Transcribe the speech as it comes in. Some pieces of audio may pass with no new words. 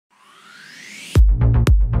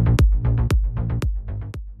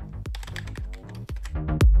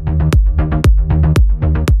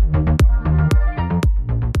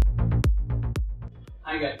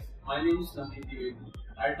name is Navneet Dwivedi.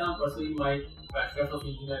 Right now I'm pursuing my Bachelor's of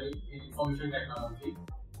Engineering in Information Technology.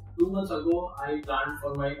 2 months ago, I planned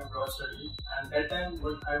for my abroad study, and that time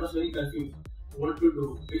I was very confused what to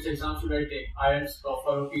do, which exam should I take, IELTS,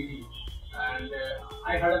 TOEFL or PT. And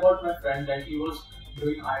I heard about my friend that he was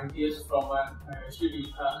doing IELTS from an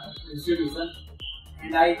institution,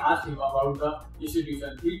 and I asked him about the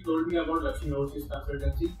institution. He told me about Lakshmi Overseas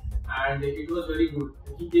Consultancy, and it was very good.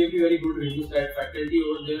 He gave me very good reviews that faculty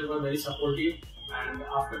over there were very supportive, and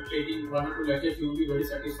after taking 1 or 2 lectures, you will be very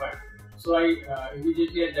satisfied. So I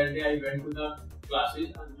immediately at that day I went to the classes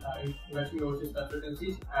in Lakshmi Overseas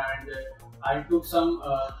Consultancies, and I took some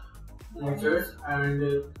lectures,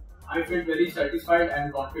 and I felt very satisfied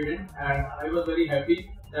and confident, and I was very happy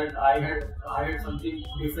that I had something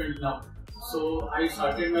different now. So I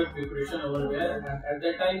started my preparation over there, and at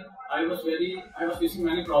that time I was facing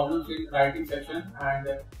many problems in writing section, and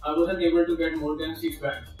I wasn't able to get more than 6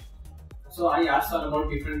 bands. So I asked sir about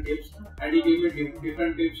different tips, and he gave me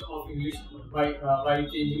different tips of English by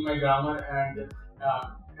changing my grammar and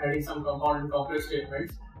adding some compound and complex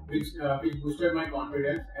statements, which boosted my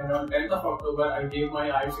confidence. And on 10th of October, I gave my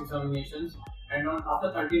IELTS examinations, and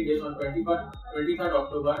after 13 days, on 23rd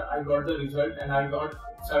October, I got the result, and I got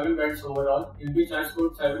 7 bands overall, in which I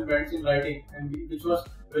scored 7 bands in writing, and which was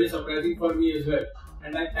very surprising for me as well.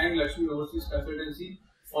 And I thank Lakshmi Overseas Consultancy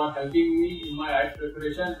for helping me in my IELTS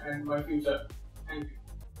preparation and my future. Thank you.